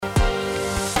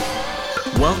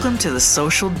Welcome to the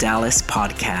Social Dallas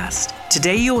podcast.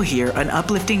 Today you'll hear an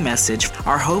uplifting message.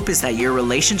 Our hope is that your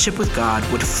relationship with God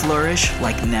would flourish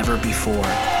like never before.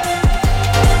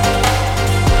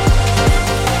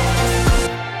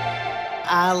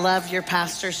 I love your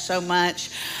pastor so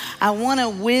much. I want to,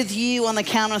 with you on the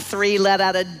count of three, let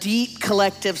out a deep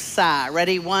collective sigh.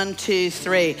 Ready? 1, 2,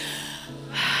 3.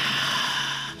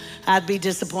 I'd be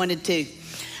disappointed too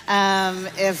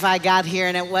if I got here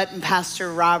and it wasn't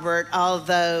Pastor Robert,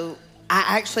 although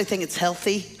I actually think it's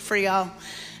healthy for y'all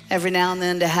every now and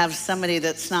then to have somebody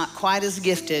that's not quite as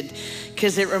gifted,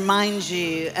 because it reminds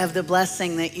you of the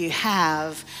blessing that you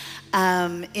have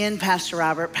in Pastor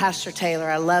Robert, Pastor Taylor.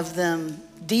 I love them,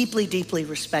 deeply, deeply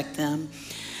respect them.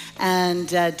 And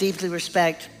deeply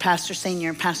respect Pastor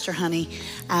Senior and Pastor Honey,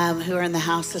 who are in the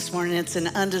house this morning. It's an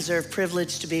undeserved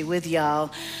privilege to be with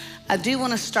y'all. I do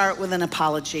want to start with an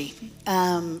apology.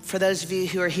 For those of you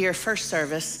who are here first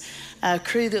service,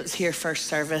 crew that was here first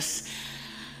service,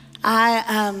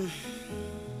 I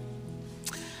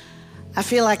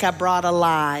feel like I brought a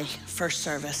lie first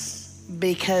service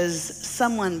because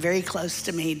someone very close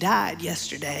to me died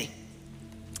yesterday.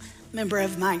 Member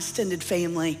of my extended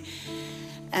family.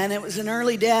 And it was an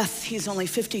early death. He's only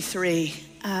 53,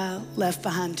 left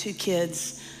behind 2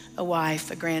 kids, a wife,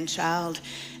 a grandchild.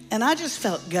 And I just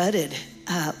felt gutted.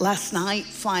 Last night,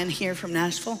 flying here from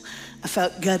Nashville, I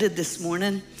felt gutted this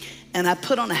morning. And I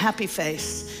put on a happy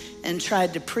face and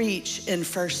tried to preach in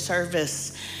first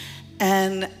service.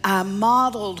 And I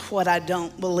modeled what I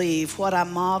don't believe. What I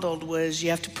modeled was you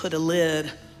have to put a lid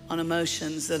on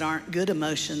emotions that aren't good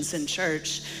emotions in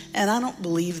church. And I don't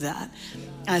believe that.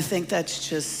 I think that's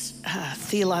just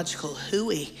theological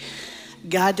hooey.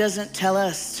 God doesn't tell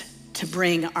us to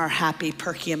bring our happy,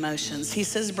 perky emotions. He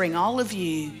says, bring all of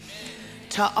you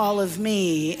to all of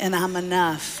me, and I'm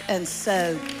enough. And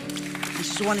so I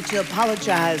just wanted to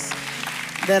apologize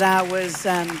that I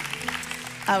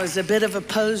was a bit of a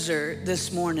poser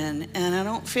this morning, and I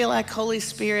don't feel like Holy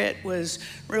Spirit was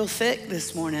real thick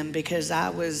this morning because I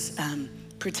was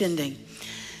pretending.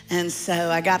 And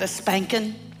so I got a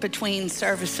spanking between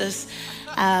services.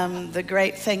 The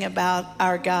great thing about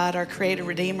our God, our Creator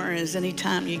Redeemer, is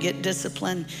anytime you get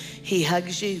disciplined, He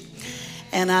hugs you.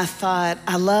 And I thought,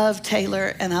 I love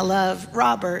Taylor and I love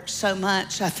Robert so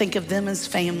much. I think of them as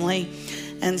family.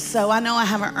 And so I know I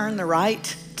haven't earned the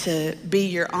right to be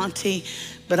your auntie,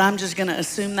 but I'm just gonna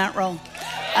assume that role.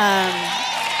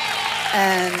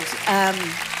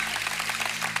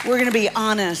 We're gonna be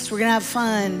honest. We're gonna have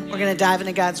fun. We're gonna dive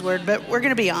into God's word, but we're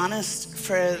gonna be honest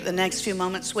for the next few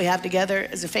moments we have together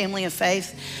as a family of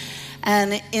faith.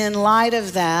 And in light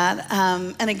of that,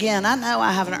 and again, I know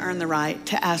I haven't earned the right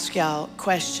to ask y'all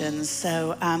questions,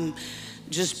 so I'm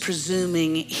just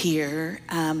presuming here,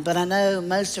 but I know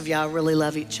most of y'all really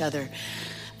love each other.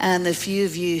 And the few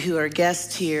of you who are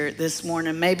guests here this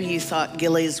morning, maybe you thought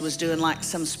Gillies was doing like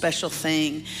some special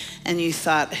thing and you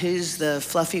thought, who's the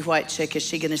fluffy white chick? Is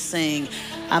she gonna sing?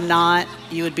 I'm not.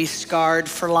 You would be scarred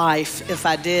for life if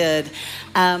I did.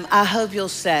 I hope you'll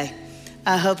stay.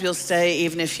 I hope you'll stay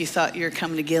even if you thought you were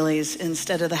coming to Gillies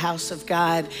instead of the house of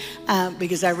God,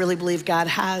 because I really believe God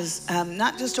has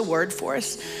not just a word for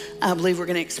us. I believe we're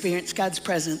gonna experience God's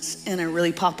presence in a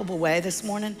really palpable way this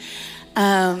morning.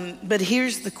 But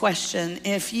here's the question.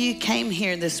 If you came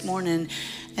here this morning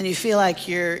and you feel like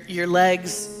your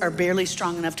legs are barely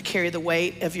strong enough to carry the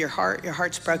weight of your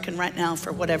heart's broken right now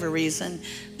for whatever reason,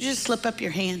 just slip up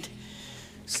your hand.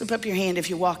 Slip up your hand if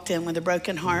you walked in with a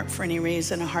broken heart for any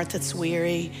reason, a heart that's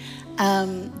weary.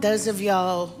 Those of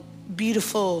y'all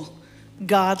beautiful,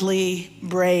 godly,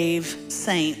 brave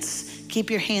saints, keep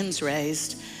your hands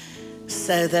raised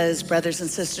so those brothers and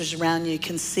sisters around you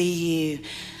can see you.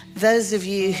 Those of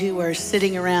you who are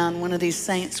sitting around one of these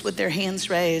saints with their hands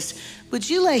raised, would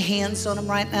you lay hands on them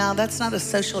right now? That's not a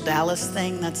Social Dallas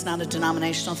thing. That's not a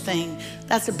denominational thing.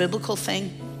 That's a biblical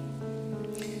thing.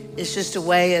 It's just a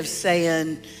way of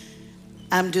saying,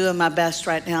 I'm doing my best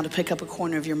right now to pick up a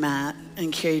corner of your mat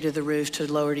and carry you to the roof to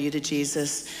lower you to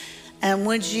Jesus. And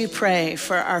would you pray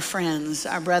for our friends,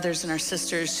 our brothers and our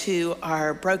sisters who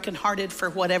are brokenhearted for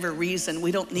whatever reason?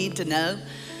 We don't need to know.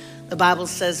 The Bible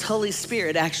says Holy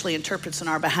Spirit actually interprets on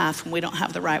our behalf when we don't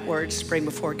have the right words to bring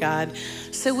before God.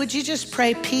 So would you just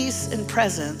pray peace and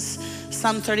presence?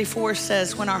 Psalm 34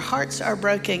 says, when our hearts are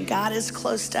broken, God is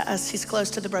close to us. He's close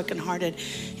to the brokenhearted.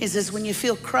 He says, when you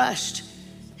feel crushed,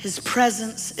 His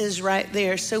presence is right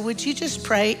there. So would you just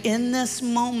pray in this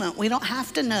moment? We don't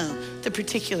have to know the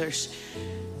particulars.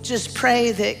 Just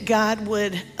pray that God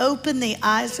would open the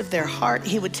eyes of their heart.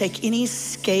 He would take any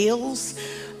scales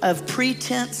of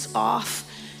pretense off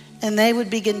And they would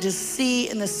begin to see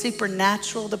in the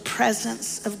supernatural the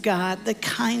presence of God, the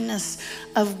kindness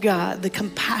of God, the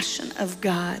compassion of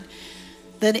God.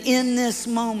 That in this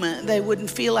moment, they wouldn't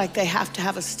feel like they have to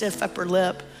have a stiff upper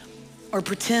lip or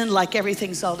pretend like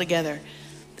everything's all together.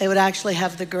 They would actually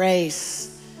have the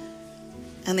grace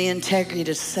and the integrity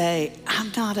to say,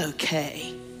 I'm not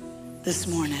okay this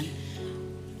morning.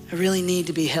 I really need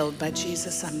to be held by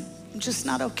Jesus. I'm just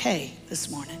not okay this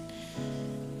morning.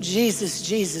 Jesus,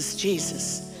 Jesus,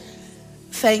 Jesus.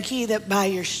 Thank you that by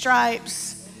your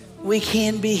stripes, we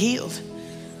can be healed.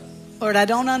 Lord, I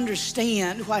don't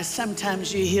understand why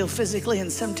sometimes you heal physically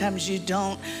and sometimes you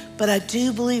don't, but I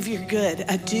do believe you're good.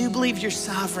 I do believe you're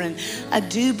sovereign. I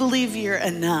do believe you're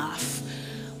enough.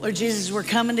 Lord Jesus, we're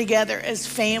coming together as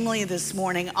family this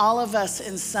morning, all of us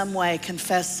in some way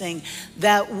confessing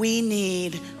that we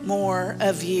need more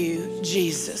of you,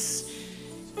 Jesus.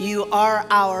 You are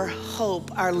our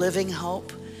hope, our living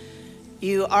hope.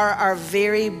 You are our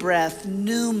very breath,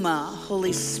 pneuma,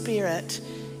 Holy Spirit.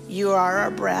 You are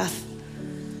our breath.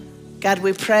 God,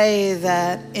 we pray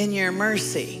that in your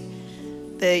mercy,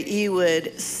 that you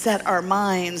would set our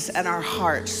minds and our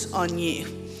hearts on you,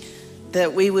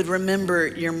 that we would remember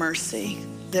your mercy,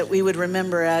 that we would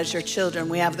remember as your children,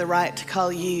 we have the right to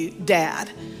call you Dad.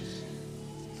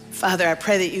 Father, I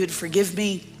pray that you would forgive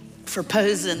me for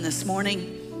posing this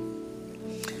morning.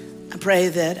 I pray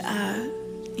that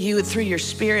you would, through your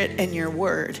Spirit and your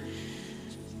word,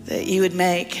 that you would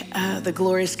make the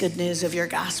glorious good news of your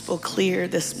gospel clear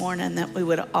this morning, that we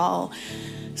would all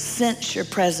sense your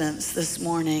presence this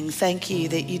morning. Thank you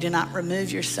that you do not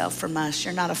remove yourself from us.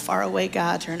 You're not a faraway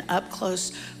God. You're an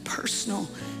up-close, personal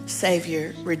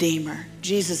Savior, Redeemer.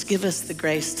 Jesus, give us the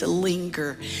grace to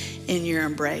linger in your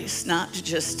embrace, not to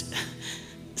just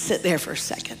sit there for a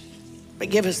second, but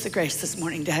give us the grace this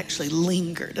morning to actually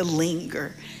linger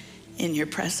in your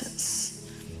presence.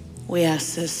 We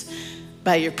ask this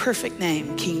by your perfect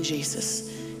name, King Jesus,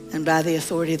 and by the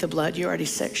authority of the blood you already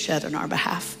shed on our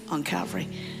behalf on Calvary.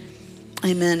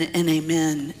 Amen and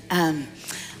amen.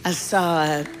 I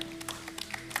saw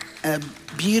a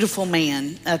beautiful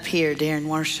man up here during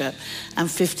worship. I'm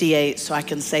 58, so I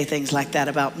can say things like that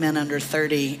about men under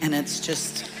 30, and it's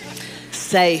just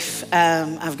safe.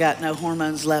 I've got no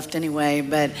hormones left anyway,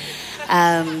 but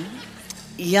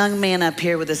young man up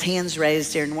here with his hands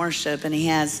raised during worship, and he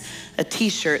has a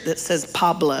t-shirt that says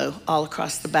Pablo all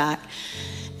across the back.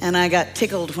 And I got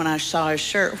tickled when I saw his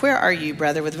shirt. Where are you,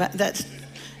 brother?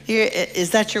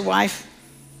 Is that your wife?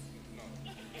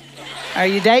 Are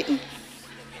you dating?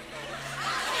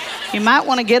 You might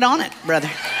want to get on it, brother.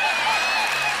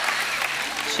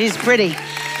 She's pretty.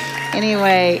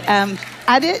 Anyway,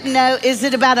 I didn't know. Is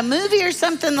it about a movie or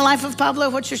something, The Life of Pablo?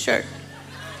 What's your shirt?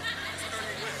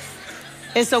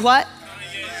 It's a what?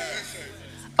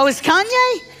 Oh, it's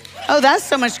Kanye? Oh, that's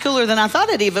so much cooler than I thought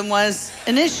it even was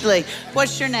initially.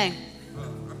 What's your name?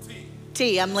 I'm T.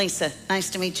 T, I'm Lisa. Nice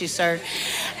to meet you, sir.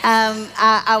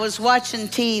 I was watching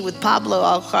T with Pablo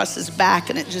all across his back,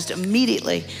 and it just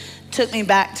immediately took me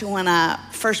back to when I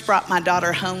first brought my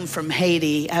daughter home from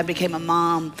Haiti. I became a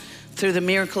mom through the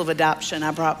miracle of adoption.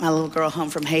 I brought my little girl home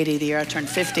from Haiti the year I turned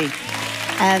 50.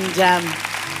 And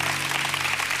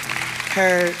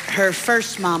her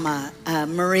first mama,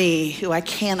 Marie, who I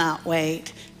cannot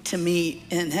wait to meet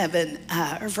in heaven,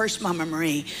 her first mama,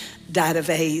 Marie, died of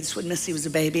AIDS when Missy was a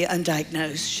baby,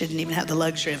 undiagnosed. She didn't even have the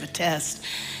luxury of a test.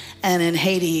 And in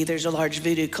Haiti, there's a large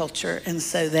voodoo culture, and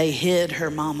so they hid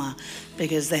her mama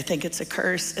because they think it's a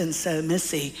curse. And so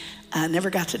Missy never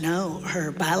got to know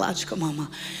her biological mama.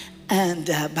 And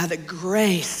by the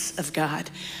grace of God,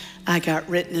 I got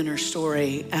written in her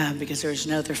story because there was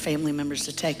no other family members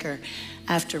to take her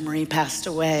after Marie passed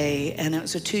away. And it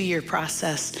was a 2-year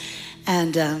process.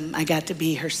 And I got to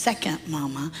be her second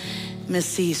mama.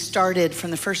 Missy started,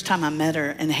 from the first time I met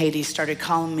her in Haiti, started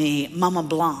calling me Mama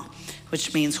Blanc,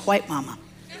 which means white mama.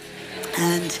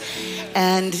 And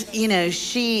you know,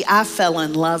 I fell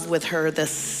in love with her the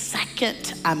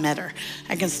second I met her.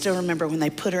 I can still remember when they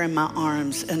put her in my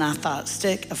arms and I thought,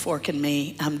 stick a fork in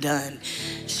me, I'm done.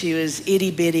 She was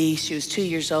itty bitty. She was 2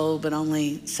 years old, but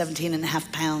only 17 and a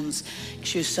half pounds.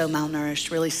 She was so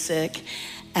malnourished, really sick,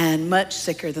 and much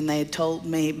sicker than they had told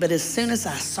me. But as soon as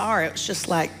I saw her, it was just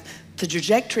like the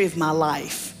trajectory of my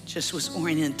life just was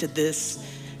oriented to this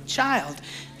child.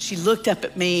 She looked up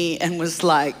at me and was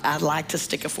like, I'd like to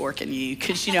stick a fork in you,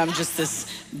 because, you know, I'm just this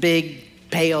big,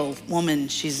 pale woman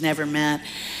she's never met.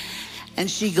 And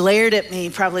she glared at me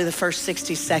probably the first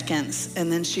 60 seconds,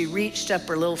 and then she reached up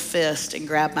her little fist and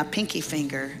grabbed my pinky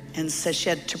finger and said she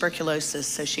had tuberculosis,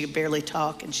 so she could barely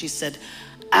talk, and she said,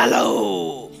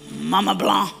 "Hello, Mama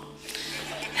Blanc."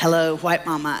 hello, white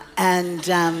mama. And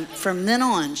from then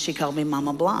on, she called me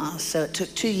Mama Blah. So it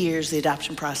took 2 years, the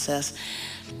adoption process.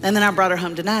 And then I brought her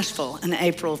home to Nashville in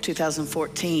April of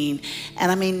 2014.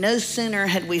 And I mean, no sooner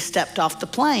had we stepped off the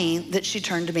plane that she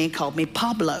turned to me and called me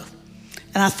Pablo.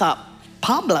 And I thought,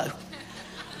 Pablo?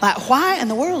 Like, why in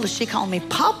the world is she calling me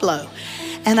Pablo?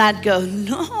 And I'd go,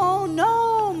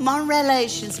 no, Morele.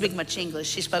 She didn't speak much English.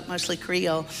 She spoke mostly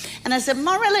Creole. And I said,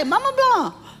 Morele, Mama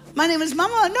Blah. My name is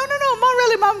Mama. No,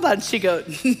 Morele, Mama Blah. And she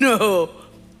goes, no,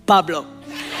 Pablo.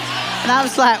 And I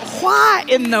was like, why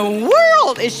in the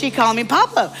world is she calling me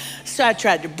Pablo? So I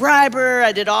tried to bribe her.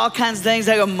 I did all kinds of things.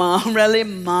 I go, Morele,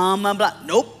 Mama Blah.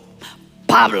 Nope,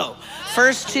 Pablo.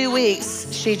 First 2 weeks,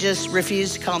 she just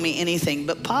refused to call me anything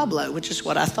but Pablo, which is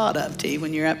what I thought of, T,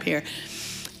 when you're up here.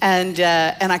 And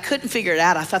I couldn't figure it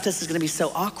out. I thought this is going to be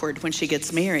so awkward when she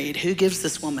gets married. Who gives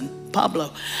this woman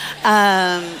Pablo?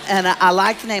 And I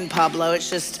like the name Pablo. It's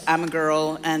just I'm a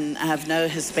girl and I have no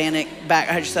Hispanic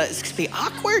background. I just thought it's going to be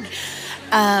awkward.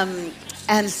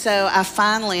 And so I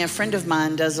finally, a friend of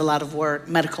mine does a lot of work,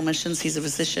 medical missions. He's a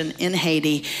physician in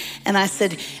Haiti. And I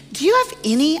said, do you have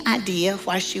any idea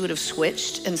why she would have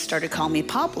switched and started calling me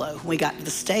Pablo when we got to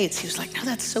the States? He was like, no,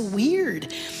 that's so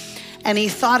weird. And he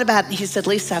thought about it, and he said,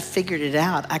 Lisa, I figured it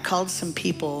out. I called some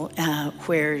people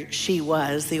where she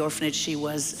was, the orphanage she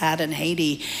was at in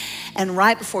Haiti. And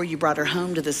right before you brought her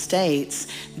home to the States,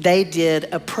 they did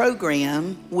a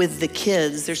program with the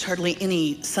kids. There's hardly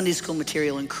any Sunday school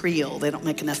material in Creole. They don't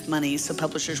make enough money, so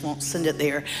publishers won't send it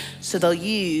there. So they'll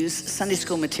use Sunday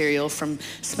school material from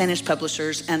Spanish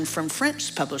publishers and from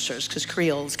French publishers, because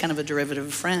Creole is kind of a derivative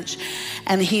of French.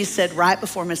 And he said right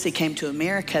before Missy came to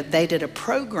America, they did a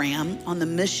program on the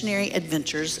missionary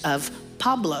adventures of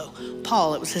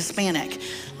Paul, it was Hispanic,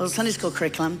 little Sunday school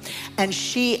curriculum. And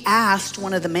she asked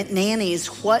one of the nannies,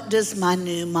 what does my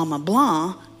new Mama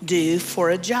Blah do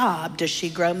for a job? Does she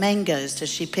grow mangoes? Does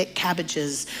she pick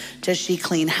cabbages? Does she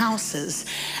clean houses?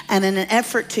 And in an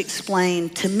effort to explain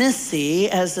to Missy,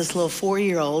 as this little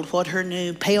 4-year-old, what her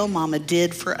new pale mama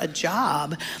did for a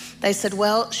job, they said,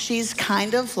 well, she's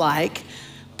kind of like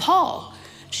Paul.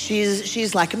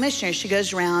 She's like a missionary. She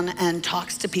goes around and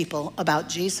talks to people about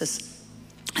Jesus.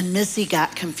 And Missy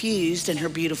got confused in her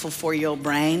beautiful 4-year-old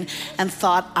brain and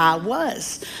thought I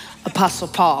was Apostle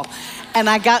Paul. And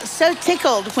I got so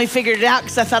tickled when we figured it out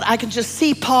because I thought I could just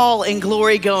see Paul in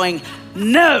glory going,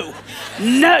 no,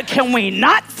 can we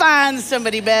not find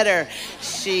somebody better?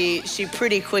 She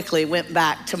pretty quickly went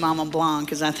back to Mama Blah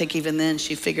because I think even then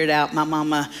she figured out my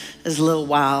mama is a little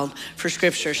wild for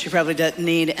scripture. She probably doesn't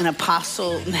need an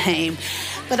apostle name.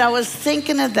 But I was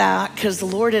thinking of that because the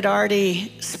Lord had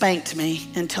already spanked me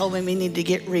and told me we need to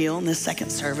get real in the second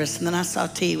service. And then I saw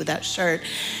T with that shirt.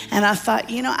 And I thought,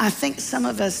 I think some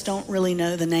of us don't really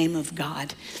know the name of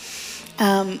God.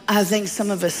 I think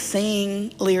some of us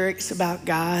sing lyrics about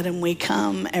God and we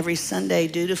come every Sunday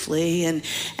dutifully and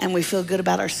we feel good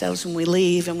about ourselves when we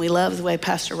leave, and we love the way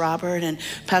Pastor Robert and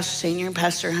Pastor Senior and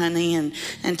Pastor Honey and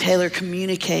Taylor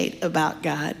communicate about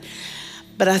God.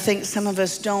 But I think some of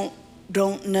us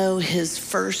don't know his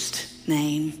first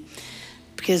name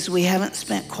because we haven't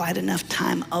spent quite enough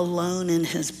time alone in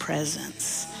his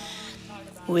presence.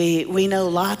 We know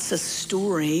lots of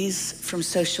stories from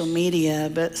social media,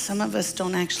 but some of us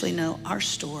don't actually know our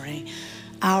story,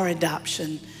 our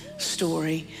adoption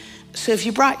story. So if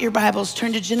you brought your Bibles,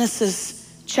 turn to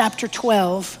Genesis chapter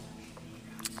 12.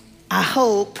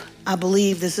 I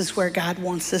believe this is where God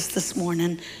wants us this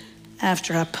morning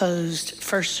after I posed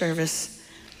first service.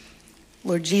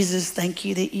 Lord Jesus, thank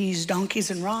you that you use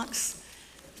donkeys and rocks.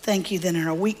 Thank you that in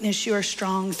our weakness you are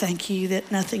strong. Thank you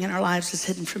that nothing in our lives is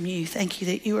hidden from you. Thank you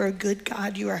that you are a good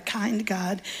God. You are a kind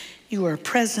God. You are a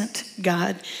present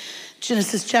God.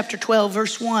 Genesis chapter 12,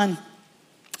 verse 1.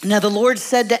 Now the Lord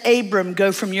said to Abram,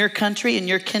 go from your country and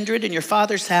your kindred and your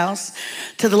father's house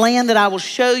to the land that I will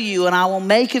show you, and I will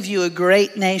make of you a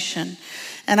great nation.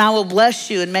 And I will bless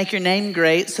you and make your name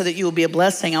great so that you will be a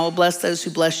blessing. I will bless those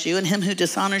who bless you, and him who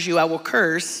dishonors you I will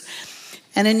curse.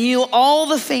 And in you, all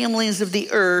the families of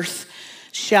the earth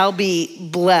shall be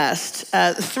blessed.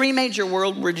 3 major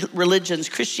world religions,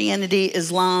 Christianity,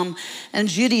 Islam, and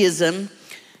Judaism,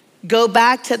 go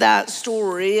back to that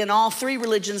story. And all 3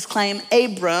 religions claim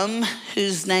Abram,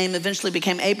 whose name eventually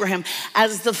became Abraham,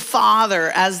 as the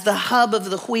father, as the hub of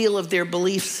the wheel of their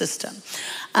belief system.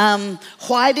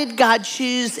 Why did God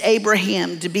choose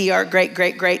Abraham to be our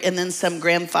great, and then some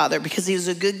grandfather? Because he was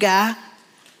a good guy?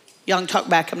 Y'all can talk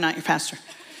back, I'm not your pastor.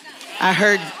 I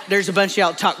heard there's a bunch of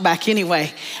y'all talk back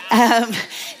anyway.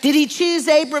 Did he choose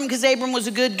Abram because Abram was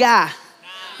a good guy?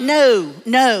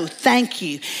 No, thank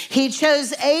you. He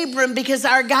chose Abram because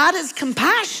our God is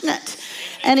compassionate.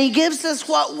 And he gives us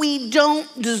what we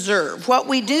don't deserve. What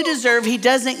we do deserve, he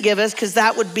doesn't give us, because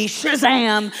that would be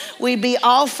shazam. We'd be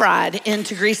all fried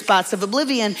into grease spots of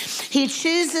oblivion. He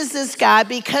chooses this guy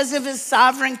because of his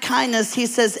sovereign kindness. He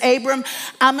says, Abram,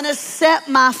 I'm going to set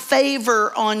my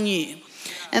favor on you.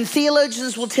 And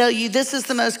theologians will tell you this is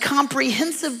the most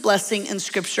comprehensive blessing in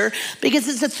Scripture because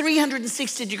it's a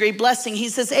 360-degree blessing. He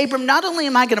says, Abram, not only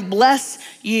am I going to bless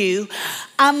you,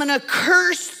 I'm going to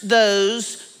curse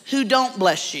those who don't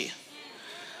bless you.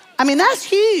 I mean, that's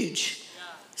huge.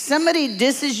 Somebody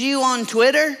disses you on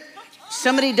Twitter.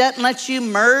 Somebody doesn't let you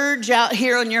merge out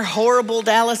here on your horrible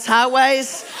Dallas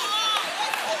highways.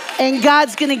 And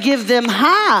God's going to give them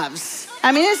hives.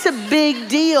 I mean, it's a big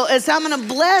deal. I'm going to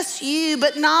bless you,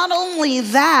 but not only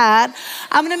that,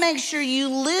 I'm going to make sure you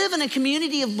live in a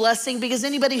community of blessing, because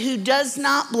anybody who does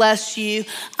not bless you,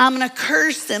 I'm going to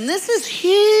curse them. This is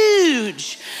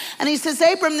huge. And he says,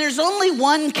 Abram, there's only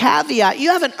one caveat. You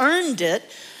haven't earned it.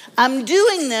 I'm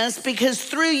doing this because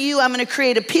through you, I'm going to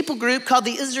create a people group called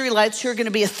the Israelites, who are going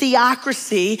to be a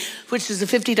theocracy, which is a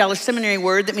 $50 seminary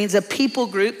word that means a people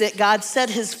group that God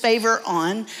set his favor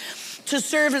on, to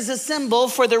serve as a symbol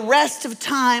for the rest of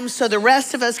time, so the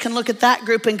rest of us can look at that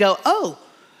group and go, oh,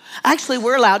 actually,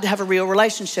 we're allowed to have a real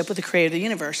relationship with the creator of the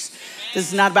universe. This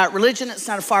is not about religion. It's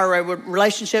not a faraway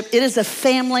relationship. It is a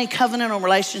family covenantal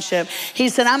relationship. He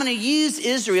said, I'm going to use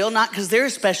Israel, not because they're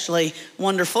especially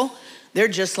wonderful. They're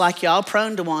just like y'all,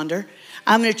 prone to wander.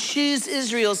 I'm going to choose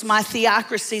Israel as my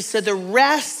theocracy, so the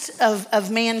rest of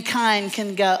mankind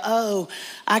can go, oh,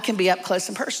 I can be up close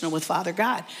and personal with Father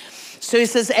God. So he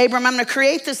says, Abram, I'm going to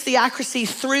create this theocracy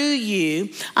through you.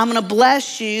 I'm going to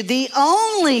bless you. The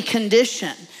only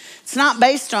condition, it's not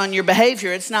based on your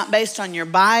behavior. It's not based on your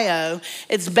bio.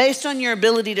 It's based on your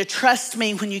ability to trust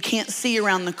me when you can't see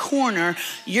around the corner.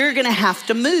 You're going to have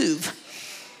to move.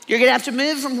 You're going to have to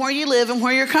move from where you live and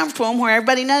where you're comfortable and where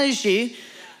everybody knows you.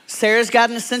 Sarah's got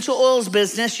an essential oils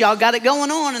business. Y'all got it going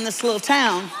on in this little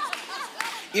town.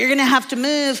 You're going to have to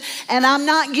move, and I'm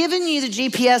not giving you the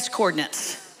GPS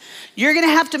coordinates. You're going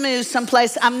to have to move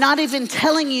someplace. I'm not even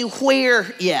telling you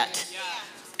where yet.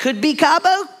 Could be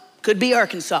Cabo, could be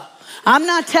Arkansas. I'm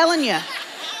not telling you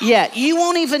yet. You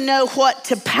won't even know what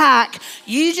to pack.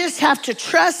 You just have to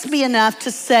trust me enough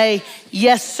to say,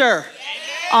 yes, sir,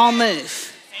 I'll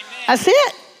move. That's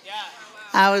it.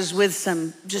 I was with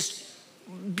some just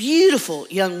beautiful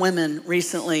young women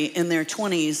recently in their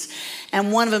 20s.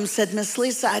 And one of them said, Miss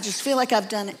Lisa, I just feel like I've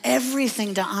done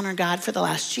everything to honor God for the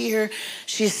last year.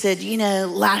 She said,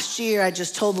 last year I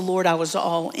just told the Lord I was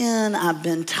all in. I've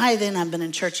been tithing. I've been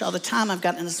in church all the time. I've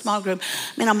gotten in a small group.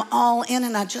 I'm all in,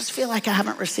 and I just feel like I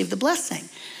haven't received the blessing.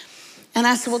 And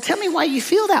I said, well, tell me why you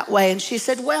feel that way. And she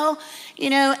said, well,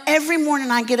 every morning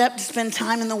I get up to spend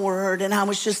time in the Word. And I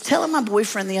was just telling my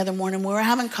boyfriend the other morning, we were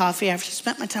having coffee after I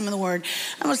spent my time in the Word.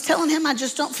 I was telling him I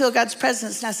just don't feel God's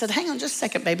presence. And I said, hang on just a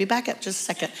second, baby, back up just a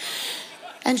second.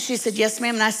 And she said, yes,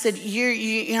 ma'am. And I said,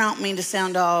 you don't mean to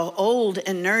sound all old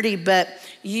and nerdy, but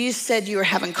you said you were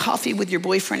having coffee with your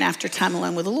boyfriend after time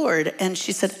alone with the Lord. And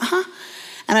she said, uh-huh.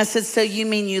 And I said, so you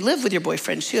mean you live with your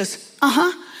boyfriend? She goes,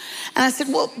 uh-huh. And I said,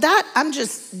 well, I'm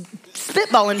just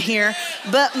spitballing here,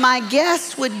 but my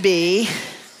guess would be,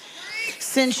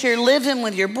 since you're living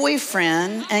with your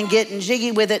boyfriend and getting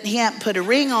jiggy with it and he hasn't put a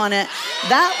ring on it,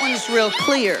 that one's real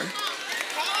clear.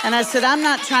 And I said, I'm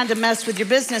not trying to mess with your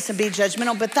business and be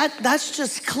judgmental, but that's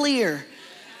just clear.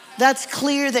 That's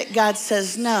clear that God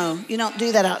says, no, you don't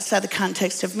do that outside the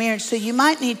context of marriage. So you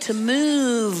might need to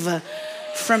move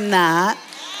from that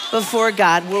before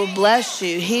God will bless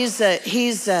you. He's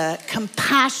a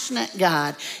compassionate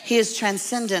God. He is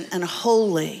transcendent and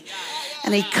holy.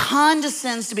 And he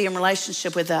condescends to be in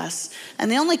relationship with us. And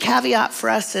the only caveat for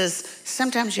us is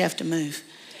sometimes you have to move.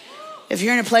 If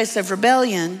you're in a place of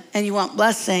rebellion and you want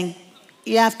blessing,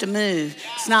 you have to move.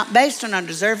 It's not based on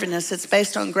undeservedness. It's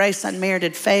based on grace,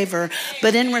 unmerited favor.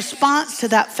 But in response to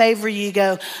that favor, you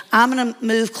go, I'm going to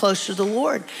move closer to the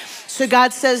Lord. So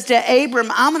God says to Abram,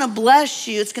 I'm going to bless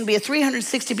you. It's going to be a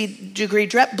 360-degree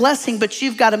blessing, but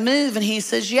you've got to move. And he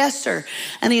says, yes, sir.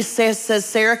 And he says,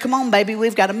 Sarah, come on, baby,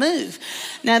 we've got to move.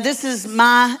 Now, this is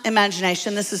my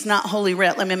imagination. This is not Holy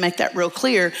Writ. Let me make that real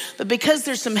clear. But because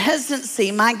there's some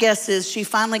hesitancy, my guess is she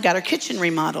finally got her kitchen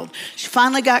remodeled. She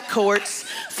finally got quartz,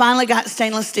 finally got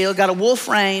stainless steel, got a wolf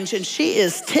range, and she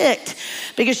is ticked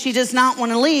because she does not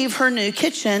want to leave her new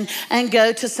kitchen and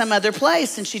go to some other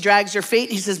place. And she drags her feet,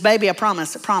 and he says, baby, I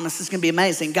promise, it's going to be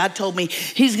amazing. God told me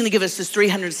he's going to give us this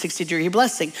 360-degree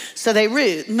blessing. So they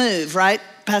move, right?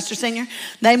 Pastor Singer?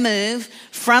 They move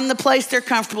from the place they're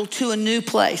comfortable to a new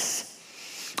place.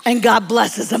 And God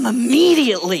blesses them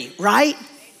immediately, right?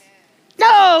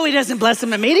 No, he doesn't bless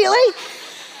them immediately.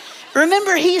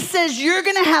 Remember, he says you're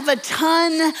gonna have a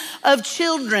ton of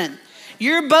children.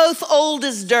 You're both old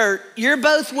as dirt. You're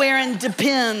both wearing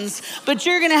Depends, but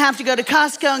you're gonna have to go to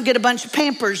Costco and get a bunch of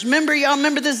Pampers. Y'all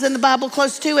remember this in the Bible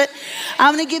close to it?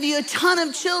 I'm gonna give you a ton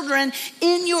of children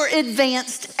in your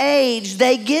advanced age.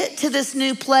 They get to this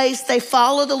new place, they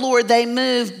follow the Lord, they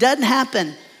move. Doesn't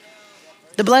happen.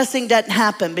 The blessing doesn't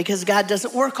happen because God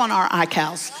doesn't work on our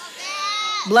iCals.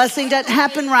 Blessing doesn't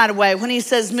happen right away. When he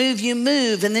says move, you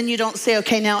move, and then you don't say,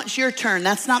 okay, now it's your turn.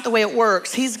 That's not the way it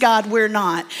works. He's God, we're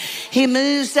not. He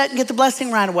moves, doesn't get the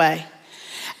blessing right away.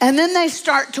 And then they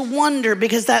start to wonder,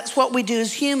 because that's what we do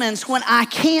as humans. When I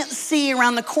can't see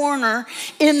around the corner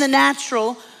in the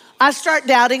natural, I start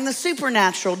doubting the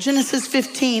supernatural. Genesis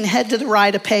 15, head to the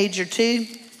right a page or two.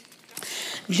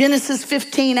 Genesis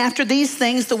 15, after these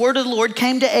things, the word of the Lord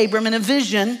came to Abram in a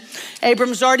vision.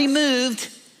 Abram's already moved,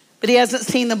 but he hasn't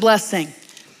seen the blessing.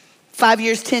 5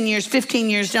 years, 10 years, 15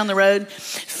 years down the road.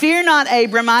 Fear not,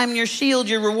 Abram, I am your shield.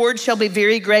 Your reward shall be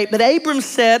very great. But Abram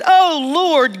said, oh,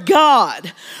 Lord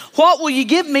God, what will you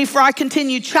give me? For I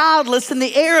continue childless, and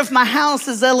the heir of my house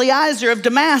is Eliezer of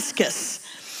Damascus.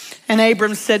 And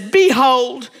Abram said,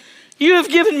 behold, you have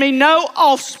given me no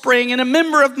offspring, and a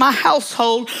member of my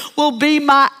household will be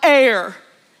my heir.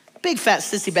 Big fat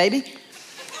sissy baby.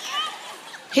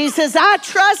 He says, I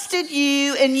trusted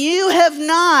you and you have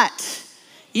not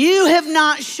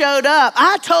showed up.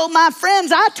 I told my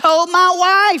friends, I told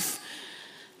my wife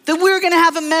that we were gonna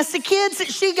have a mess of kids, that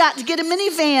she got to get a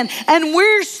minivan, and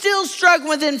we're still struggling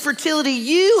with infertility.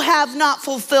 You have not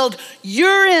fulfilled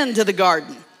your end of the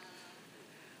garden.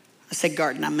 I said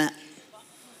garden, I meant.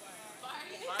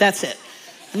 That's it.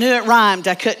 I knew it rhymed,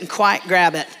 I couldn't quite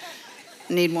grab it.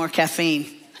 I need more caffeine.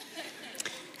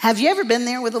 Have you ever been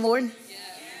there with the Lord?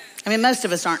 I mean, most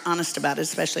of us aren't honest about it,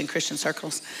 especially in Christian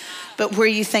circles. But where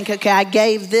you think, okay, I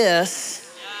gave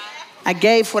this. I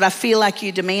gave what I feel like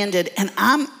you demanded, and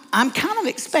I'm kind of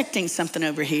expecting something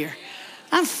over here.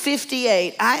 I'm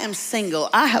 58. I am single.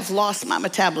 I have lost my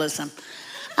metabolism.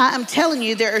 I am telling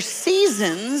you, there are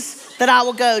seasons that I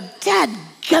will go,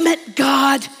 dadgummit,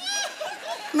 God.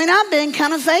 I mean, I've been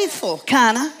kind of faithful,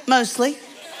 mostly,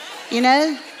 you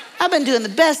know. I've been doing the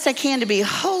best I can to be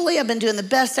holy. I've been doing the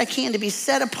best I can to be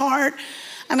set apart.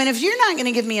 I mean, if you're not going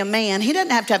to give me a man, he doesn't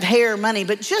have to have hair or money,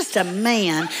 but just a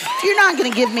man. If you're not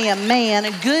going to give me a man,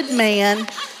 a good man,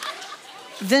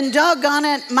 then doggone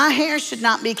it, my hair should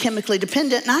not be chemically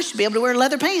dependent, and I should be able to wear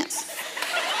leather pants.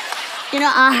 You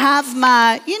know, I have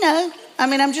my,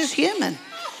 I'm just human.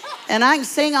 And I can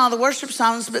sing all the worship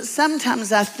songs, but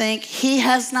sometimes I think he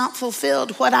has not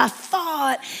fulfilled what I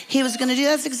thought he was going to do.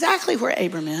 That's exactly where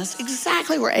Abram is.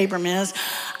 Exactly where Abram is.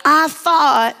 I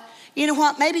thought, you know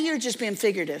what? Maybe you're just being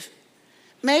figurative.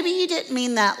 Maybe you didn't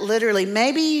mean that literally.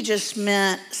 Maybe you just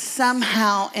meant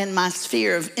somehow in my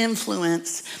sphere of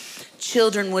influence,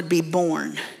 children would be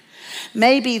born.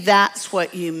 Maybe that's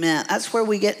what you meant. That's where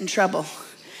we get in trouble.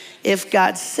 If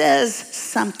God says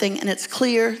something and it's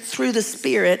clear through the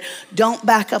Spirit, don't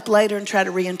back up later and try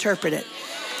to reinterpret it.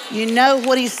 You know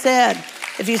what he said.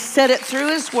 If he said it through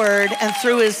his word and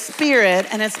through his Spirit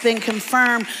and it's been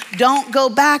confirmed, don't go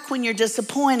back when you're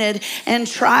disappointed and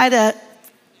try to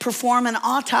perform an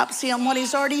autopsy on what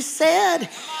he's already said.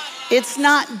 It's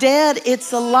not dead,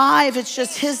 it's alive. It's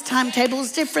just his timetable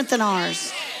is different than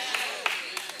ours.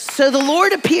 So the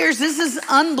Lord appears. This is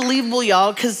unbelievable,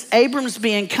 y'all, because Abram's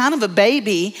being kind of a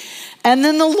baby. And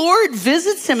then the Lord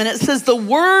visits him, and it says the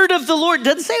word of the Lord.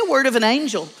 Doesn't say a word of an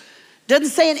angel. Doesn't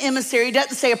say an emissary.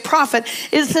 Doesn't say a prophet.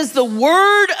 It says the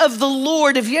word of the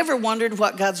Lord. Have you ever wondered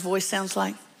what God's voice sounds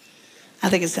like? I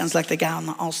think it sounds like the guy on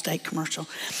the Allstate commercial.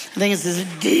 I think it's this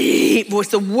deep voice.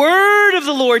 The word of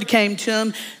the Lord came to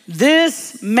him.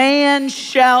 This man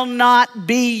shall not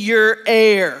be your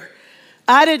heir.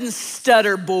 I didn't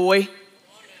stutter, boy.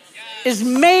 His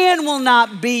man will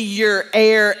not be your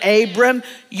heir, Abram.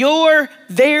 Your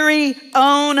very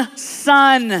own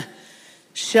son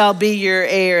shall be your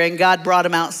heir. And God brought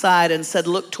him outside and said,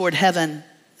 look toward heaven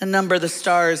and number the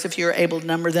stars if you're able to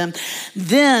number them.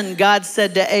 Then God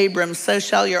said to Abram, so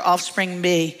shall your offspring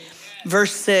be.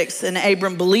 Verse 6, and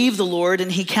Abram believed the Lord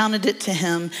and he counted it to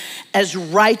him as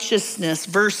righteousness.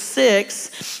 Verse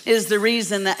 6 is the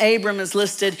reason that Abram is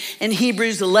listed in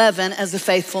Hebrews 11 as a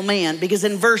faithful man, because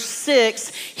in verse 6,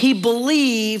 he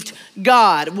believed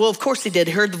God. Well, of course he did.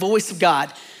 He heard the voice of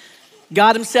God.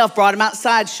 God himself brought him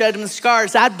outside, showed him the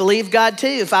scars. I'd believe God too.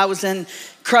 If I was in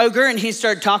Kroger and he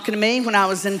started talking to me when I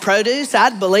was in produce,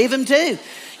 I'd believe him too.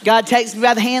 God takes me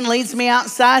by the hand, leads me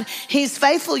outside. He's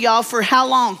faithful, y'all, for how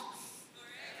long?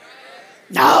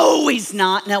 No, he's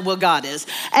not. No, well, God is.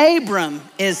 Abram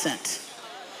isn't.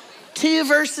 2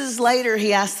 verses later,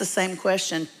 he asked the same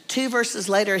question. 2 verses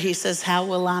later, he says, how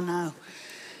will I know?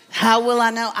 How will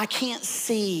I know? I can't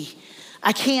see.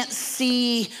 I can't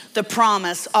see the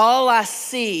promise. All I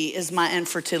see is my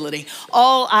infertility.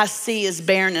 All I see is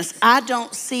barrenness. I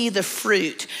don't see the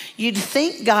fruit. You'd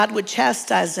think God would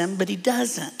chastise him, but he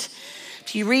doesn't.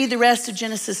 If you read the rest of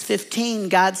Genesis 15,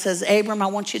 God says, Abram, I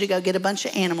want you to go get a bunch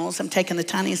of animals. I'm taking the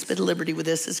tiniest bit of liberty with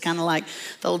this. It's kind of like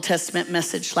the Old Testament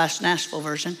Message / Nashville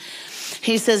version.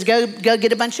 He says, go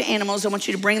get a bunch of animals. I want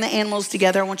you to bring the animals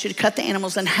together. I want you to cut the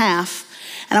animals in half.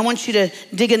 And I want you to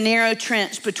dig a narrow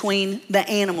trench between the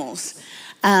animals.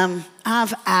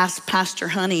 I've asked Pastor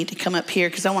Honey to come up here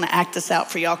because I want to act this out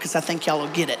for y'all because I think y'all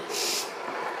will get it.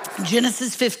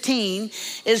 Genesis 15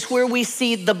 is where we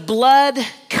see the blood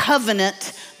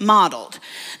covenant modeled.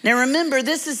 Now remember,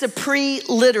 this is a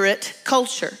pre-literate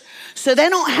culture. So they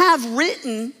don't have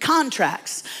written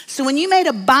contracts. So when you made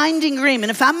a binding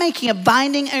agreement, if I'm making a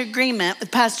binding agreement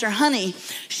with Pastor Honey,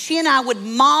 she and I would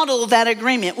model that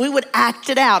agreement. We would act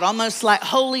it out almost like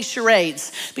holy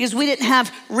charades because we didn't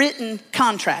have written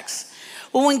contracts.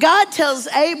 Well, when God tells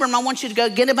Abram, I want you to go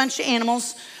get a bunch of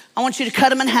animals. I want you to cut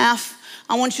them in half.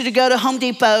 I want you to go to Home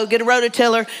Depot, get a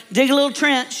rototiller, dig a little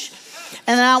trench,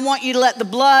 and then I want you to let the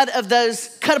blood of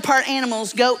those cut apart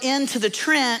animals go into the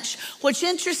trench. What's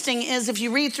interesting is if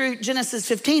you read through Genesis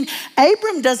 15,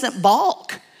 Abram doesn't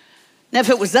balk. Now, if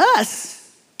it was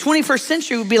us, 21st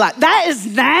century would be like, that is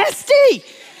nasty.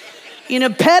 You know,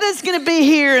 PETA's gonna be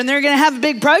here and they're gonna have a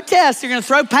big protest. They're gonna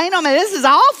throw paint on me. This is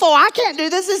awful. I can't do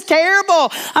this. This is terrible.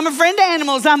 I'm a friend of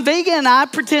animals. I'm vegan. I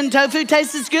pretend tofu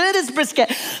tastes as good as brisket.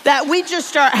 That we just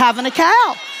start having a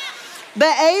cow.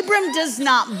 But Abram does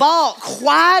not balk.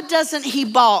 Why doesn't he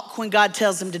balk when God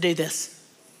tells him to do this?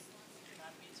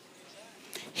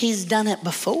 He's done it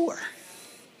before.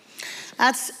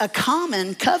 That's a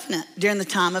common covenant during the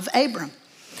time of Abram.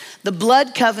 The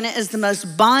blood covenant is the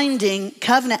most binding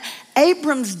covenant.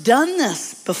 Abram's done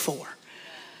this before.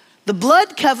 The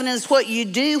blood covenant is what you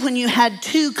do when you had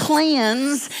 2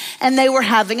 clans and they were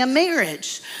having a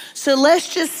marriage. So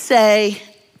let's just say,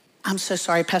 I'm so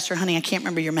sorry, Pastor Honey, I can't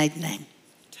remember your maiden name.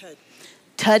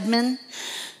 Tudman,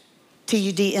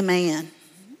 Tudman.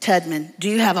 Tudman. Do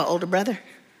you have an older brother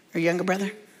or younger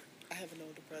brother? I have an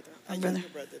older brother. A younger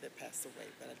brother that passed away,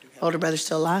 but I do have. Older brother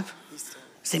still alive? He's still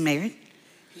alive. Is he married?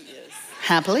 He is.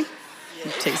 Happily?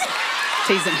 Yeah.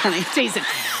 Teasing, honey, teasing.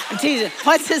 I'm teasing.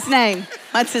 What's his name?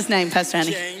 What's his name, Pastor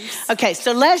Honey? James. Okay,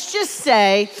 so let's just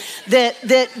say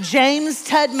that James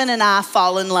Tudman and I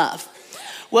fall in love.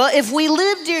 Well, if we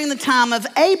lived during the time of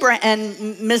Abraham, and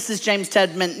Mrs. James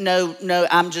Tudman, no,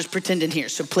 I'm just pretending here,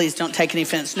 so please don't take any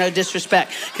offense. No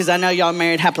disrespect, because I know y'all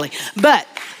married happily. But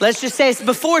let's just say it's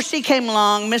before she came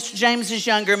along, Mr. James is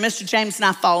younger, Mr. James and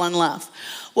I fall in love.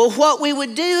 Well, what we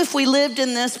would do if we lived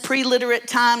in this pre-literate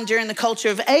time during the culture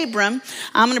of Abram,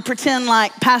 I'm gonna pretend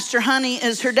like Pastor Honey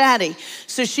is her daddy.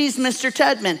 So she's Mr.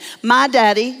 Tudman. My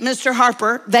daddy, Mr.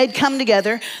 Harper, they'd come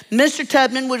together. Mr.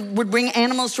 Tudman would bring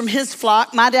animals from his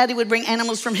flock. My daddy would bring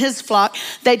animals from his flock.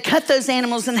 They'd cut those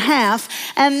animals in half.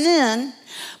 And then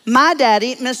my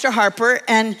daddy, Mr. Harper,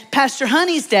 and Pastor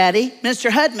Honey's daddy, Mr.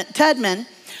 Tudman,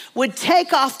 would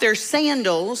take off their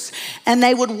sandals and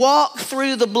they would walk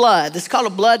through the blood. It's called a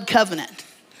blood covenant.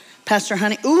 Pastor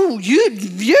Honey, ooh,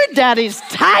 your daddy's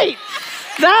tight.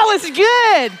 That was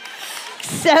good.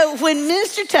 So when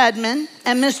Mr. Tudman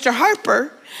and Mr.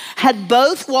 Harper had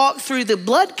both walked through the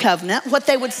blood covenant, what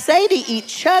they would say to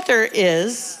each other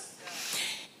is,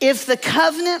 if the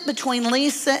covenant between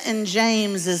Lisa and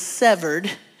James is severed,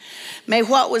 may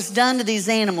what was done to these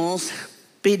animals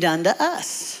be done to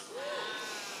us.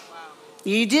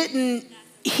 You didn't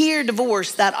hear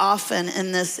divorce that often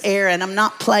in this era, and I'm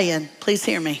not playing. Please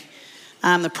hear me.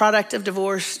 I'm the product of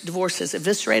divorce. Divorce has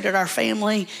eviscerated our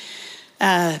family.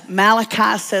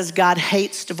 Malachi says God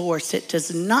hates divorce. It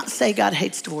does not say God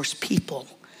hates divorce people.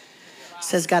 It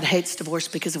says God hates divorce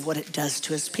because of what it does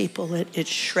to his people. It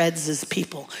shreds his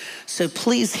people. So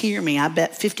please hear me. I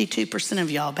bet 52%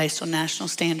 of y'all, based on national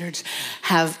standards,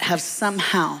 have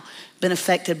somehow been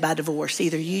affected by divorce,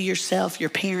 either you yourself,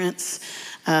 your parents,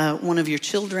 one of your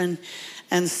children.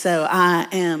 And so I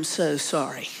am so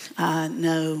sorry. I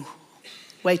know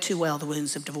way too well the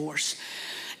wounds of divorce.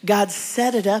 God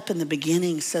set it up in the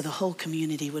beginning so the whole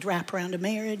community would wrap around a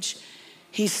marriage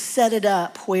He set it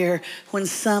up where when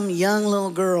some young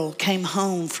little girl came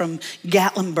home from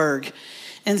Gatlinburg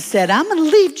and said, I'm gonna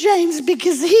leave James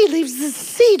because he leaves the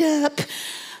seat up,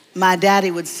 my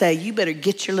daddy would say, you better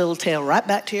get your little tail right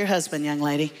back to your husband, young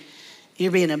lady.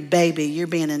 You're being a baby, you're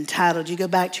being entitled. You go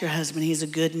back to your husband, he's a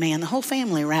good man. The whole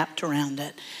family wrapped around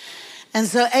it. And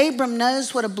so Abram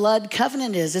knows what a blood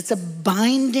covenant is. It's a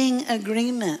binding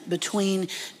agreement between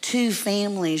two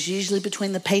families, usually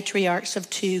between the patriarchs of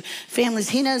two families.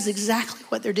 He knows exactly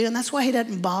what they're doing. That's why he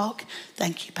doesn't balk.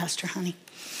 Thank you, Pastor Honey.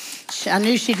 I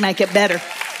knew she'd make it better.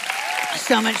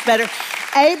 So much better.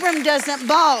 Abram doesn't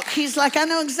balk. He's like, I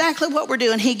know exactly what we're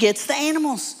doing. He gets the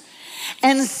animals.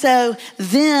 And so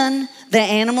then the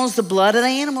animals, the blood of the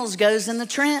animals goes in the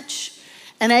trench.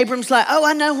 And Abram's like, oh,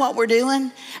 I know what we're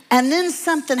doing. And then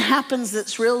something happens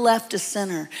that's real left to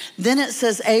center. Then it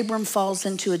says Abram falls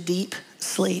into a deep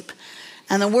sleep.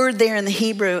 And the word there in the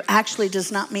Hebrew actually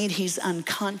does not mean he's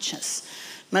unconscious.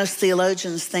 Most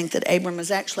theologians think that Abram is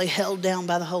actually held down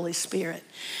by the Holy Spirit.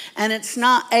 And it's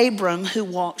not Abram who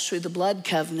walks through the blood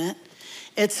covenant.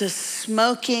 It's a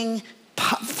smoking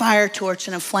fire torch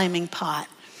and a flaming pot.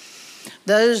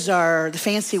 Those are, the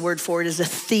fancy word for it is a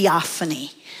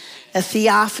theophany. A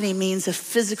theophany means a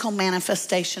physical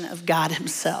manifestation of God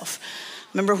himself.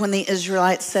 Remember when the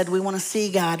Israelites said, we want to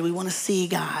see God, we want to see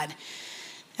God.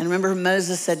 And remember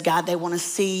Moses said, God, they want to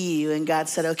see you. And God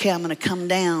said, okay, I'm going to come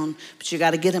down, but you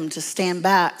got to get them to stand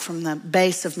back from the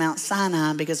base of Mount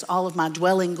Sinai because all of my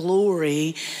dwelling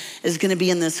glory is going to be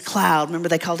in this cloud. Remember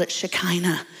they called it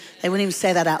Shekinah. They wouldn't even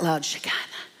say that out loud, Shekinah.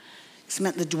 It's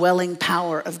meant the dwelling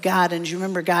power of God. And you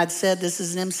remember God said, this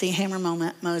is an MC Hammer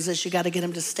moment, Moses. You got to get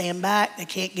them to stand back. They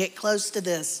can't get close to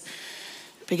this.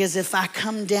 Because if I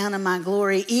come down in my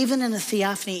glory, even in a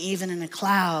theophany, even in a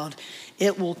cloud,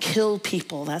 it will kill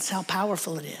people. That's how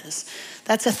powerful it is.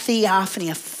 That's a theophany,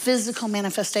 a physical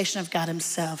manifestation of God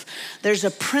himself. There's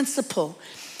a principle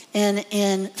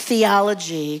in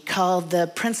theology called the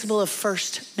principle of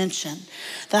first mention.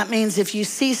 That means if you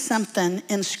see something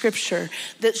in scripture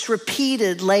that's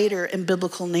repeated later in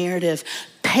biblical narrative,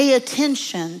 pay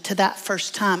attention to that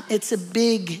first time. It's a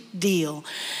big deal.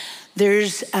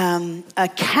 There's a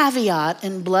caveat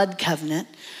in blood covenant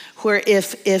where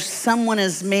if someone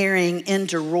is marrying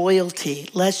into royalty,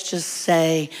 let's just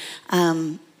say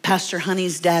Pastor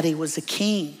Honey's daddy was a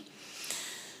king.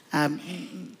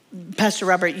 Pastor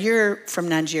Robert, you're from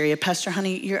Nigeria. Pastor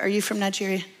Honey, are you from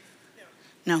Nigeria?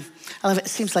 No. I love it. It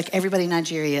seems like everybody in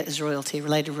Nigeria is royalty,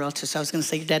 related to royalty. So I was going to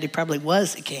say your daddy probably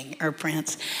was a king or a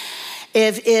prince.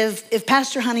 If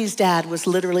Pastor Honey's dad was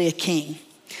literally a king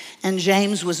and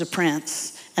James was a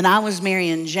prince and I was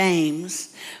marrying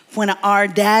James, when our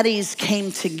daddies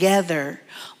came together,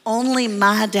 only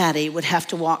my daddy would have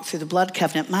to walk through the blood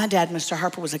covenant. My dad, Mr.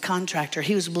 Harper, was a contractor.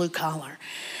 He was blue collar.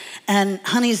 And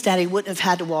Honey's daddy wouldn't have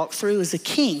had to walk through as a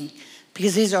king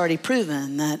because he's already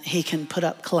proven that he can put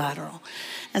up collateral.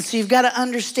 And so you've got to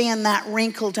understand that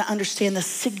wrinkle to understand the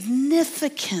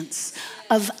significance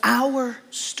of our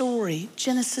story.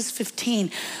 Genesis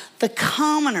 15, the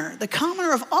commoner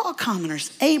of all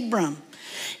commoners, Abram,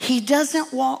 he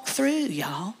doesn't walk through,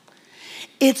 y'all.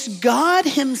 It's God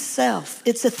himself.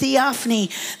 It's a theophany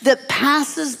that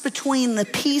passes between the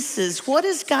pieces. What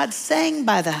is God saying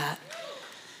by that?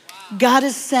 God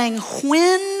is saying,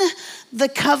 when the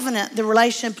covenant, the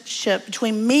relationship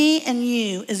between me and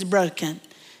you is broken,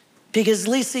 because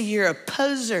Lisa, you're a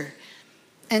poser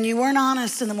and you weren't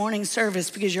honest in the morning service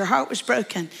because your heart was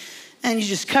broken and you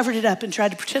just covered it up and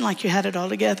tried to pretend like you had it all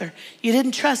together. You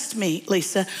didn't trust me,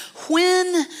 Lisa.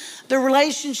 When the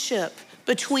relationship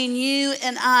between you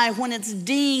and I, when it's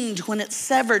dinged, when it's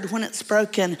severed, when it's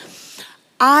broken,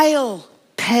 I'll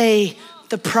pay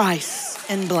the price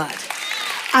in blood.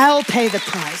 I'll pay the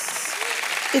price.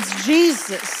 It's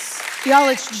Jesus. Y'all,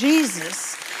 it's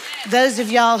Jesus. Those of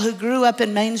y'all who grew up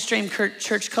in mainstream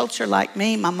church culture like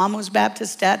me, my mom was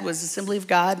Baptist, dad was Assembly of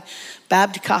God.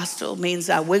 Baptist means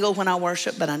I wiggle when I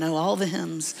worship, but I know all the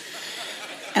hymns.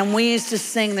 And we used to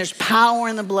sing, there's power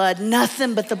in the blood,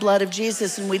 nothing but the blood of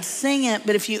Jesus. And we'd sing it,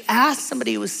 but if you ask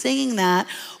somebody who was singing that,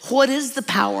 what is the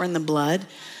power in the blood?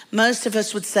 Most of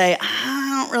us would say,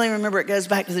 I don't really remember. It goes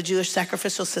back to the Jewish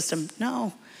sacrificial system.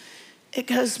 No, it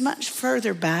goes much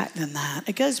further back than that.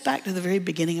 It goes back to the very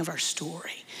beginning of our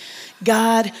story.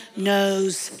 God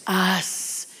knows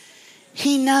us.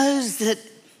 He knows that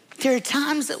there are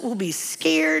times that we'll be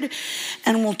scared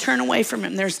and we'll turn away from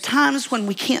him. There's times when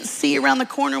we can't see around the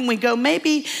corner and we go,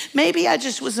 maybe I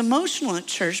just was emotional at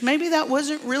church. Maybe that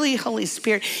wasn't really Holy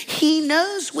Spirit. He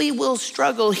knows we will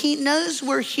struggle. He knows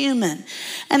we're human.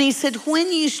 And he said,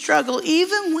 when you struggle,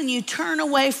 even when you turn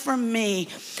away from me,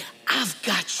 I've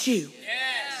got you.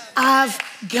 I've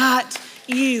got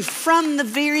you. From the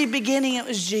very beginning, it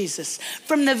was Jesus.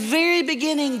 From the very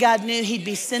beginning, God knew he'd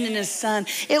be sending his son.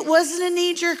 It wasn't a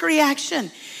knee-jerk reaction.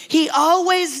 He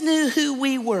always knew who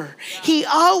we were. He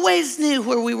always knew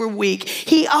where we were weak.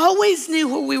 He always knew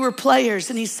where we were players.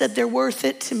 And he said, they're worth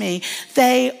it to me.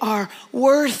 They are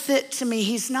worth it to me.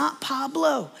 He's not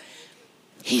Pablo.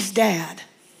 He's Dad.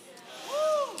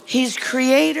 He's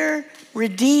creator,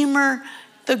 redeemer,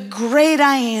 the great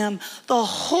I am, the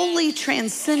holy,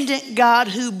 transcendent God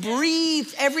who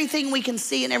breathed everything we can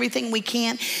see and everything we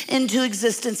can't into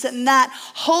existence. And that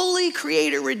holy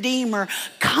creator, redeemer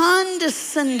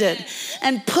condescended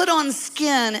and put on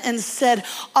skin and said,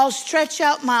 I'll stretch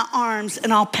out my arms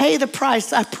and I'll pay the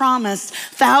price I promised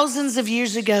thousands of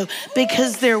years ago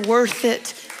because they're worth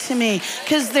it to me.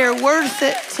 Because they're worth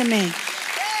it to me.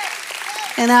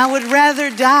 And I would rather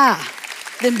die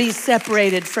than be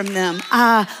separated from them.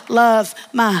 I love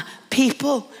my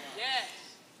people.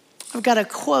 I've got a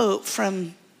quote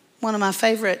from one of my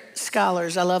favorite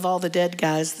scholars. I love all the dead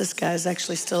guys. This guy's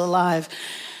actually still alive.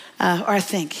 Or I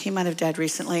think he might have died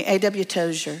recently. A.W.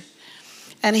 Tozer.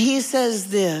 And he says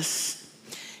this.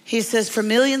 He says, for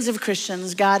millions of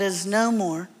Christians, God is no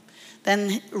more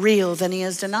real than he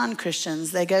is to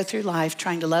non-Christians. They go through life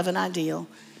trying to love an ideal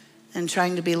and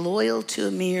trying to be loyal to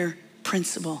a mere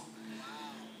principle.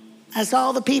 That's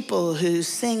all the people who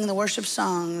sing the worship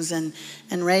songs and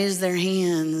raise their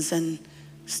hands and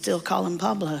still call him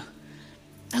Pablo.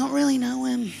 I don't really know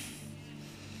him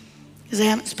because they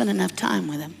haven't spent enough time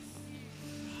with him.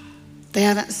 They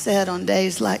haven't said on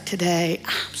days like today,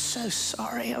 I'm so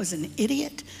sorry, I was an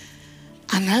idiot.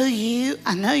 I know you.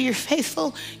 I know you're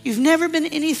faithful. You've never been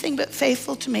anything but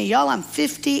faithful to me. Y'all, I'm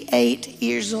 58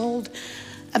 years old.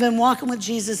 I've been walking with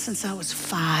Jesus since I was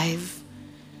 5.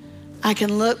 I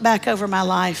can look back over my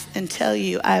life and tell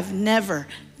you I've never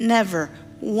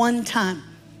one time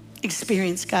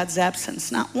experienced God's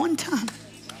absence. Not one time.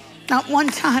 Not one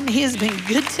time. He has been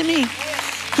good to me.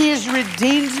 He has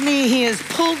redeemed me. He has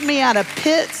pulled me out of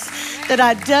pits that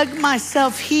I dug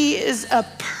myself. He is a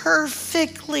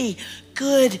perfectly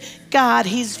good God.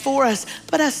 He's for us.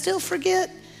 But I still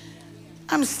forget.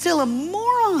 I'm still a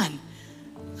moron.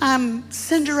 I'm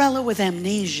Cinderella with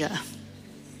amnesia.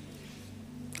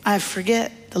 I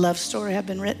forget the love story I've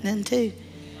been written into.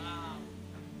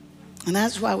 And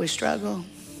that's why we struggle.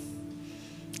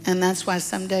 And that's why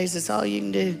some days it's all you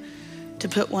can do to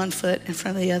put one foot in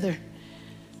front of the other.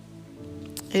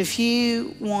 If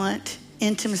you want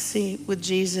intimacy with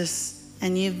Jesus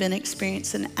and you've been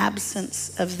experiencing an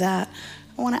absence of that,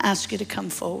 I want to ask you to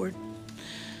come forward.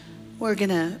 We're going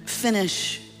to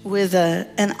finish with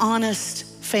an honest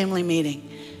family meeting.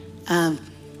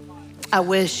 I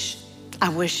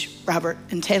wish Robert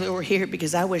and Taylor were here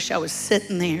because I wish I was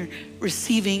sitting there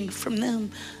receiving from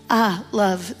them. I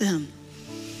love them.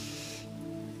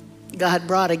 God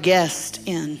brought a guest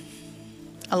in,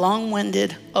 a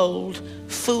long-winded, old,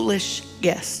 foolish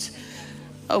guest,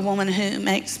 a woman who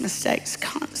makes mistakes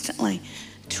constantly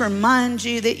to remind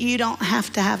you that you don't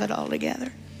have to have it all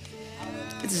together.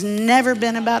 It's never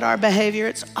been about our behavior.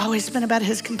 It's always been about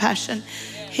his compassion.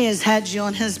 He has had you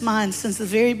on his mind since the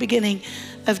very beginning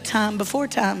of time, before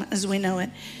time as we know it.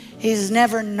 He's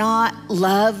never not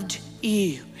loved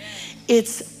you.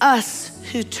 It's us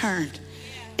who turned.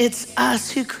 It's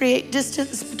us who create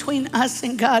distance between us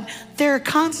and God. There are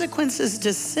consequences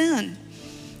to sin,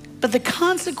 but the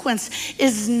consequence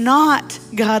is not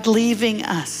God leaving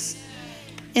us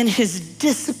in his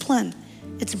discipline.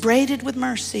 It's braided with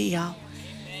mercy, y'all.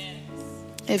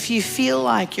 If you feel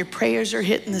like your prayers are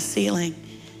hitting the ceiling,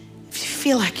 if you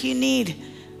feel like you need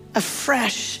a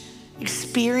fresh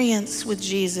experience with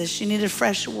Jesus, you need a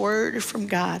fresh word from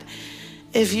God.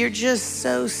 If you're just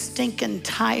so stinking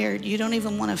tired, you don't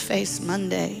even want to face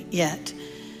Monday yet.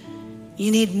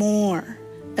 You need more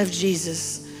of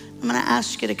Jesus. I'm going to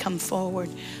ask you to come forward.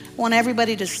 I want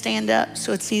everybody to stand up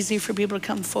so it's easy for people to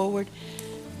come forward.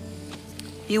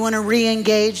 You want to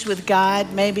re-engage with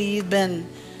God. Maybe you've been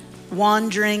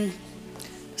wandering.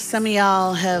 Some of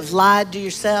y'all have lied to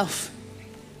yourself.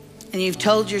 And you've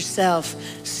told yourself,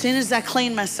 as soon as I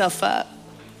clean myself up,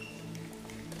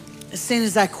 as soon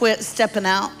as I quit stepping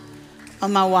out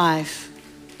on my wife,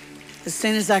 as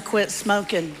soon as I quit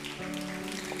smoking,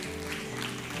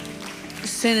 as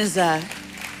soon as I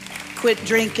quit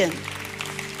drinking,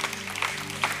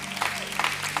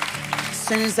 as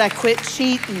soon as I quit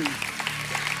cheating,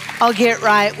 I'll get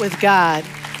right with God.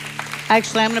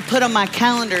 Actually, I'm going to put on my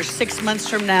calendar 6 months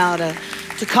from now to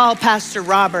call Pastor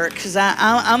Robert, because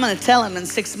I'm going to tell him in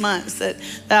 6 months that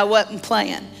I wasn't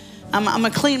playing. I'm going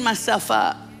to clean myself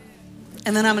up.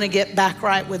 and then I'm gonna get back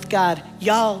right with God.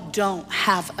 Y'all don't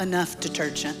have enough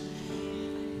detergent.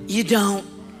 You don't.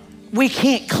 We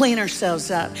can't clean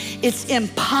ourselves up. It's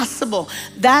impossible.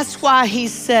 That's why he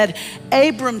said,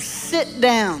 Abram, sit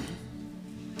down,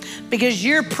 because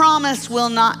your promise will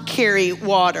not carry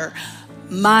water.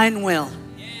 Mine will.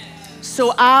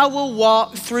 So I will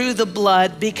walk through the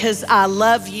blood because I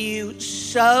love you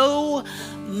so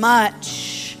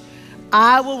much.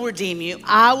 I will redeem you.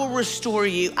 I will restore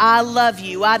you. I love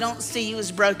you. I don't see you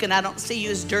as broken. I don't see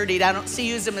you as dirtied. I don't see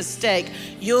you as a mistake.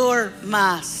 You're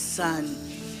my son.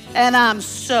 And I'm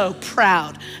so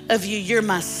proud of you. You're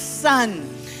my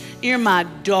son. You're my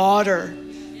daughter.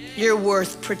 You're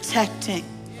worth protecting.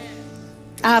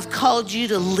 I've called you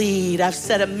to lead. I've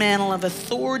set a mantle of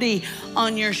authority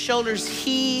on your shoulders.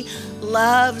 He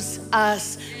loves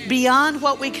us beyond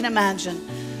what we can imagine.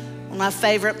 One of my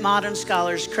favorite modern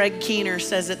scholars, Craig Keener,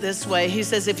 says it this way. He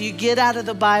says, if you get out of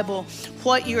the Bible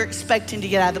what you're expecting to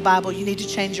get out of the Bible, you need to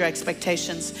change your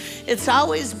expectations. It's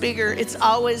always bigger. It's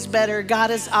always better. God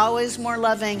is always more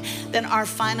loving than our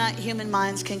finite human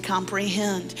minds can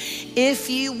comprehend. If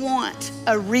you want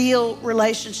a real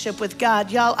relationship with God,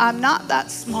 y'all, I'm not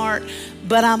that smart,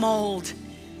 but I'm old,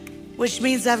 which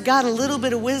means I've got a little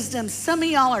bit of wisdom. Some of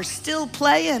y'all are still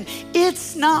playing.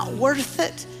 It's not worth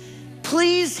it.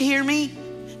 Please hear me.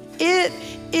 It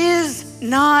is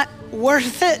not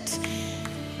worth it.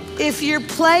 If you're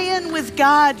playing with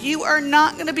God, you are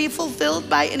not going to be fulfilled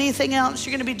by anything else.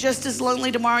 You're going to be just as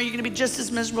lonely tomorrow. You're going to be just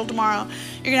as miserable tomorrow.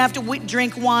 You're going to have to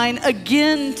drink wine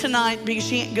again tonight because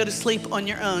you can't go to sleep on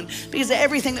your own because of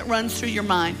everything that runs through your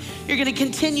mind. You're going to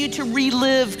continue to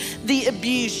relive the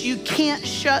abuse. You can't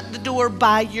shut the door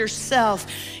by yourself.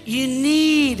 You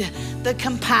need the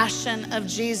compassion of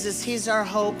Jesus. He's our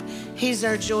hope. He's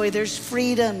our joy. There's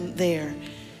freedom there.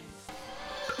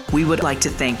 We would like to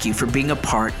thank you for being a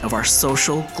part of our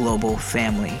social global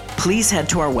family. Please head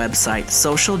to our website,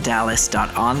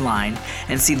 socialdallas.online,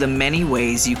 and see the many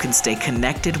ways you can stay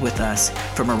connected with us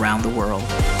from around the world.